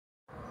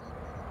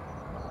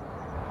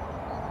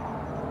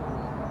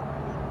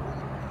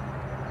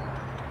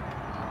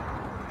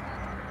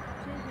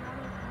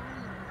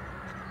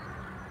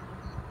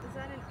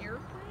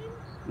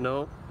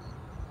No.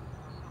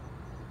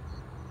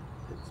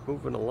 It's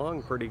moving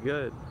along pretty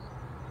good.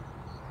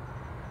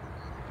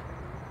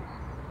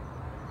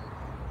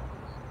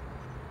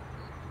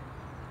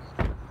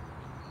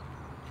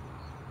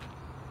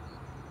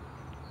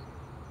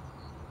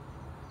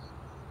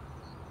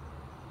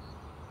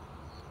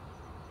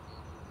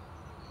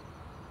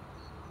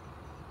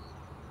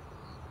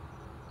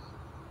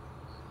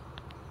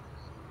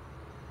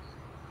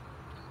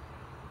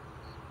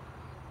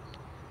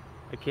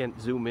 I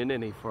can't zoom in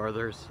any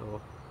farther,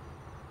 so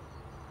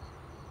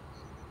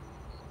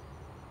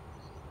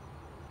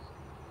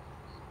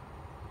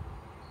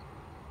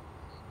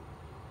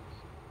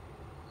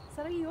is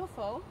that a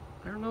UFO?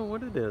 I don't know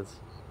what it is.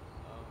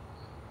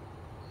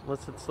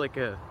 Unless it's like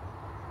a...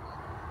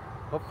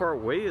 How far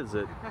away is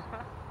it?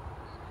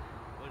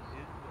 What is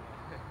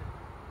that?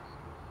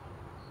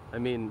 I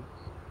mean,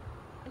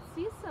 I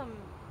see some...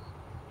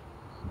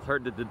 it's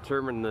hard to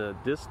determine the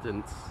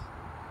distance.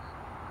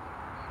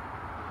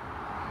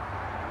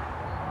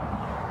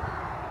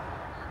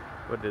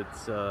 But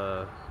it's, Guys, it's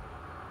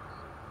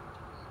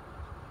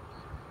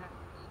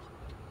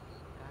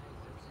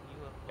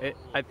a UFO.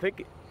 I think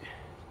it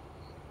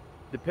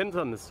depends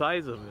on the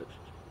size of it.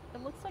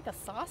 It looks like a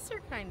saucer,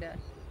 kinda.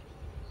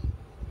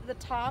 The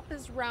top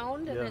is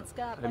round and Yeah. it's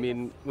got like I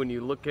mean, when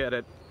you look at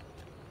it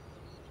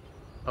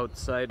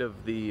outside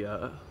of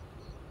the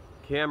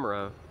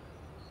camera,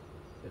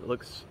 it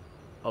looks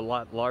a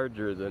lot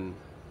larger than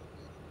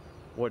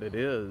what it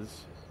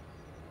is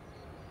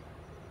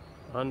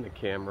on the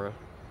camera.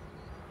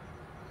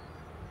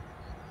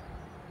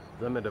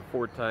 I'm at a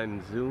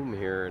 4x zoom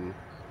here, and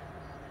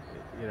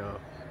you know,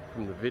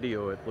 from the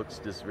video it looks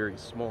just very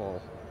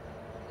small.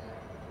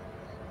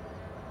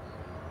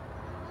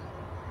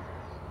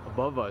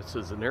 Above us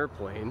is an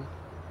airplane.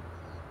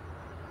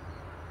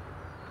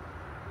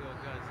 Yo,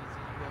 guys, it's a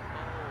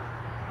UFO.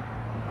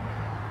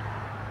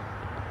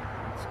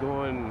 It's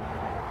going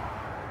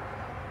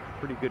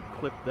pretty good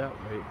clip that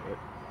way, but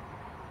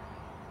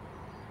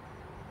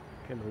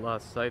kind of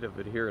lost sight of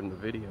it here in the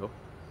video.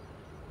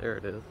 There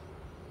it is.